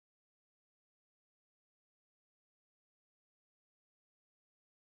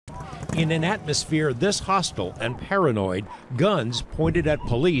In an atmosphere this hostile and paranoid, guns pointed at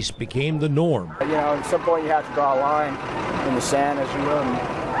police became the norm. You know, at some point you have to draw a line in the sand, as you will,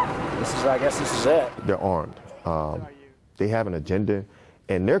 and this is, I guess this is it. They're armed. They have an agenda,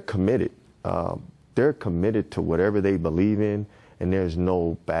 and they're committed. They're committed to whatever they believe in, and there's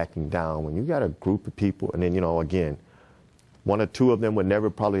no backing down. When you got a group of people, and then, you know, again, one or two of them would never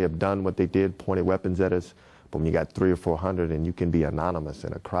probably have done what they did, pointed weapons at us. But when you got 300 or 400 and you can be anonymous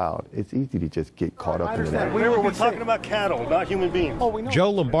in a crowd, it's easy to just get caught up in that. We're talking about cattle, not human beings. Joe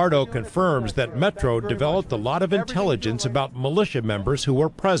Lombardo confirms that Metro developed a lot of intelligence about militia members who were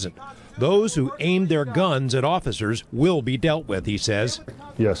present. Those who aimed their guns at officers will be dealt with, he says.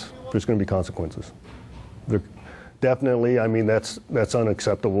 Yes, there's going to be consequences. Definitely, I mean, that's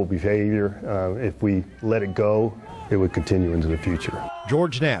unacceptable behavior. If we let it go, it would continue into the future.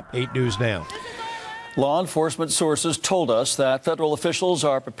 George Knapp, 8 News Now. Law enforcement sources told us that federal officials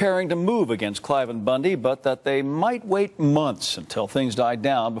are preparing to move against Cliven Bundy, but that they might wait months until things die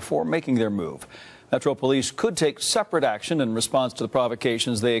down before making their move. Metro Police could take separate action in response to the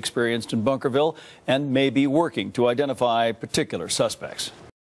provocations they experienced in Bunkerville and may be working to identify particular suspects.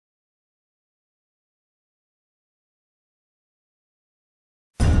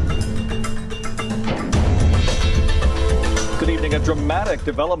 Good evening. A dramatic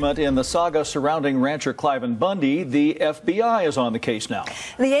development in the saga surrounding rancher Cliven Bundy. The FBI is on the case now.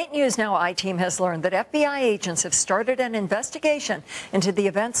 The 8 News Now I-team has learned that FBI agents have started an investigation into the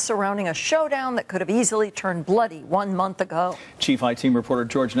events surrounding a showdown that could have easily turned bloody 1 month ago. Chief I-team reporter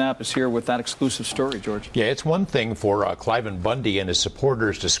George Knapp is here with that exclusive story. George. Yeah, it's one thing for Cliven Bundy and his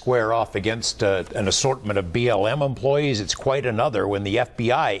supporters to square off against an assortment of BLM employees. It's quite another when the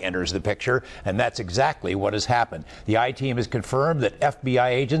FBI enters the picture, and that's exactly what has happened. The I-team has confirmed that FBI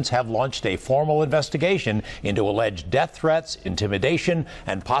agents have launched a formal investigation into alleged death threats, intimidation,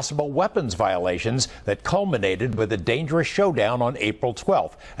 and possible weapons violations that culminated with a dangerous showdown on April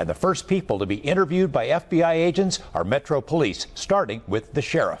 12th. And the first people to be interviewed by FBI agents are Metro Police, starting with the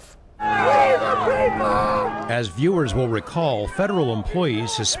sheriff. As viewers will recall, federal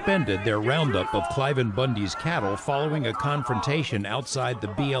employees suspended their roundup of Cliven Bundy's cattle following a confrontation outside the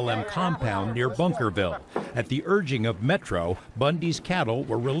BLM compound near Bunkerville. At the urging of Metro, Bundy's cattle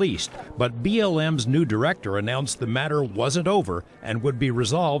were released, but BLM's new director announced the matter wasn't over and would be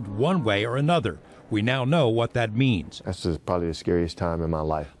resolved one way or another. We now know what that means. That's just probably the scariest time in my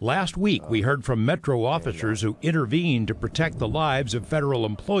life. Last week, we heard from Metro officers who intervened to protect the lives of federal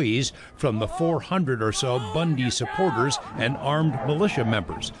employees from the 400 or so Bundy supporters and armed militia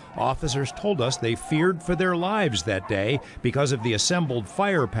members. Officers told us they feared for their lives that day because of the assembled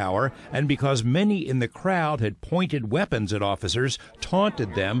firepower and because many in the crowd had pointed weapons at officers,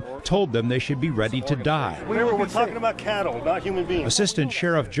 taunted them, told them they should be ready to die. We're talking about cattle, not human beings. Assistant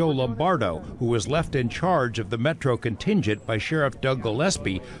Sheriff Joe Lombardo, who was left in charge of the Metro contingent by Sheriff Doug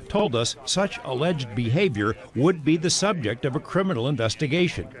Gillespie, told us such alleged behavior would be the subject of a criminal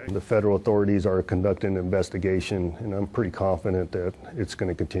investigation. The federal authorities are conducting an investigation, and I'm pretty confident that it's going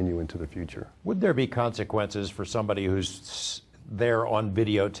to continue into the future. Would there be consequences for somebody who's there on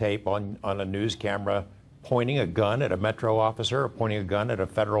videotape, on a news camera, pointing a gun at a Metro officer or pointing a gun at a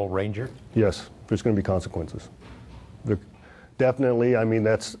federal ranger? Yes, there's going to be consequences. Definitely, I mean,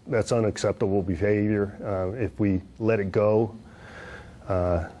 that's unacceptable behavior. If we let it go,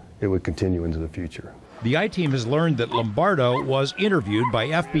 it would continue into the future. The I-team has learned that Lombardo was interviewed by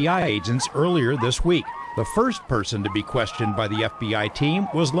FBI agents earlier this week. The first person to be questioned by the FBI team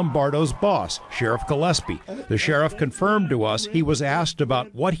was Lombardo's boss, Sheriff Gillespie. The sheriff confirmed to us he was asked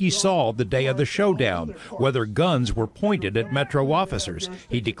about what he saw the day of the showdown, whether guns were pointed at Metro officers.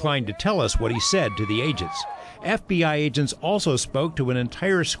 He declined to tell us what he said to the agents. FBI agents also spoke to an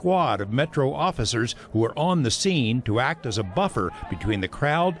entire squad of Metro officers who were on the scene to act as a buffer between the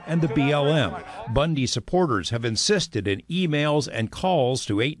crowd and the BLM. Bundy supporters have insisted in emails and calls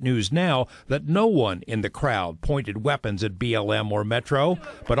to 8 News Now that no one in the crowd pointed weapons at BLM or Metro,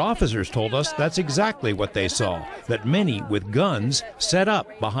 but officers told us that's exactly what they saw, that many with guns set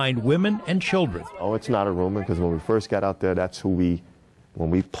up behind women and children. Oh, it's not a rumor, because when we first got out there, that's who when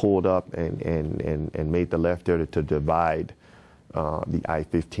we pulled up and made the left there to divide the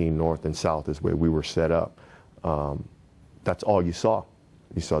I-15 north and south is where we were set up. That's all you saw.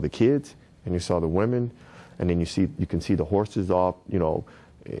 You saw the kids and you saw the women, and then you can see the horses off,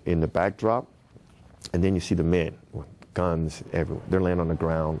 in the backdrop, and then you see the men with guns everywhere. They're laying on the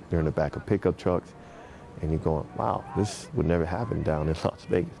ground. They're in the back of pickup trucks, and you're going, wow, this would never happen down in Las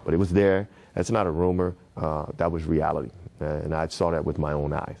Vegas. But it was there, That's not a rumor. That was reality. And I saw that with my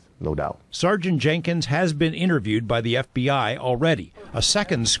own eyes, no doubt. Sergeant Jenkins has been interviewed by the FBI already. A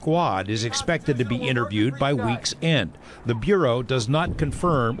second squad is expected to be interviewed by week's end. The Bureau does not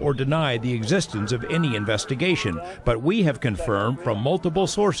confirm or deny the existence of any investigation, but we have confirmed from multiple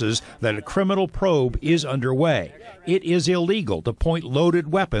sources that a criminal probe is underway. It is illegal to point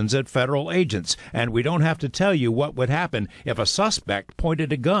loaded weapons at federal agents, and we don't have to tell you what would happen if a suspect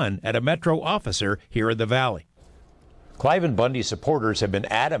pointed a gun at a Metro officer here in the Valley. Cliven Bundy supporters have been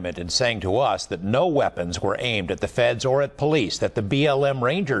adamant in saying to us that no weapons were aimed at the feds or at police, that the BLM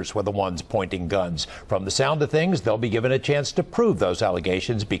Rangers were the ones pointing guns. From the sound of things, they'll be given a chance to prove those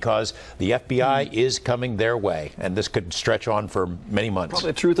allegations because the FBI is coming their way, and this could stretch on for many months.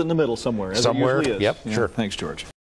 Probably truth in the middle somewhere, as somewhere, it usually is. Yep, yeah. sure. Thanks, George.